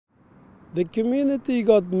The community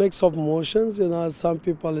got mix of emotions, some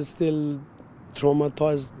people are still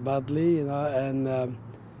traumatized badly, and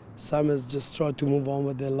some is just try to move on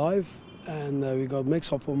with their life, and we got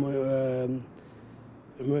mix of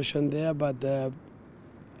emotion there, but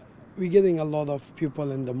we're getting a lot of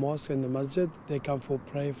people in the mosque and the masjid. They come for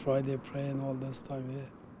pray, Friday pray and all this time, yeah.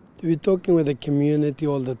 We're talking with the community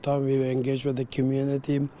all the time. We engage with the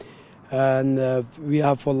community, and we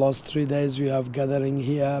have for last 3 days, we have gathering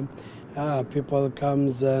here. People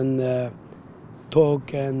comes and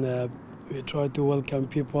talk, and we try to welcome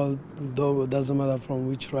people. Though it doesn't matter from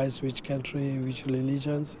which race, which country, which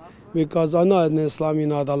religions. Because I know in Islam you're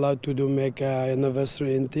not allowed to make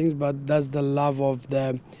anniversary and things, but that's the love of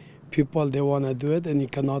the people. They want to do it, and you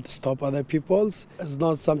cannot stop other people's. It's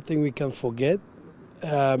not something we can forget,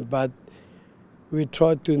 but we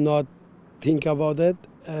try to not think about it,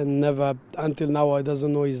 and never, until now I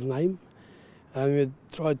doesn't know his name. And we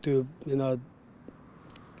try to,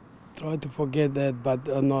 try to forget that, but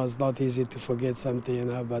no, it's not easy to forget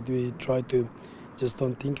something, but we try to just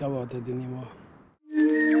don't think about it anymore.